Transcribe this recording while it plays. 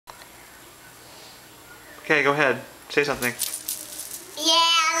Okay, go ahead. Say something. Yeah.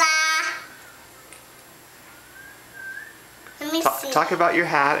 Let me see. Talk about your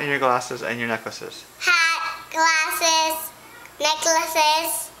hat and your glasses and your necklaces. Hat, glasses,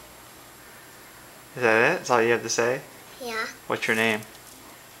 necklaces. Is that it? That's all you have to say? Yeah. What's your name?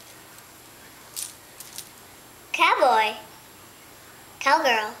 Cowboy.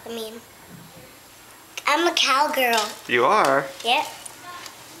 Cowgirl, I mean. I'm a cowgirl. You are? Yep.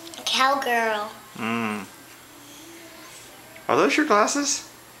 A cowgirl. Are those your glasses?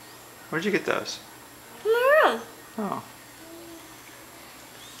 Where'd you get those? From my room. Oh.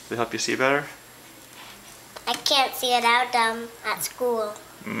 They help you see better? I can't see without them at school.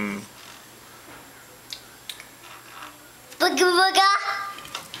 Mm. Booga booga.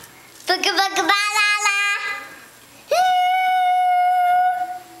 Booga booga ba la la.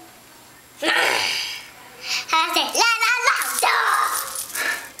 I say la la la da.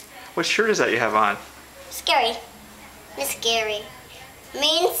 What shirt is that you have on? Scary. Miss Scary.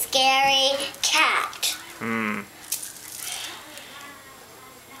 Mean scary cat. Hmm.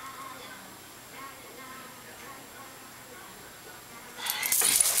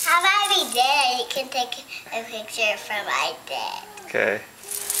 How about we did? You can take a picture from my dad. Okay.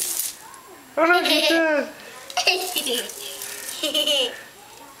 Oh no, you did.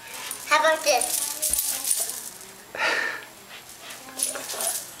 How about this?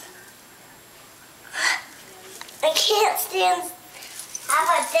 I can't stand. How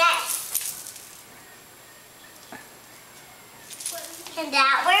about that? Can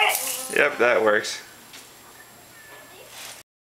that work? Yep, that works.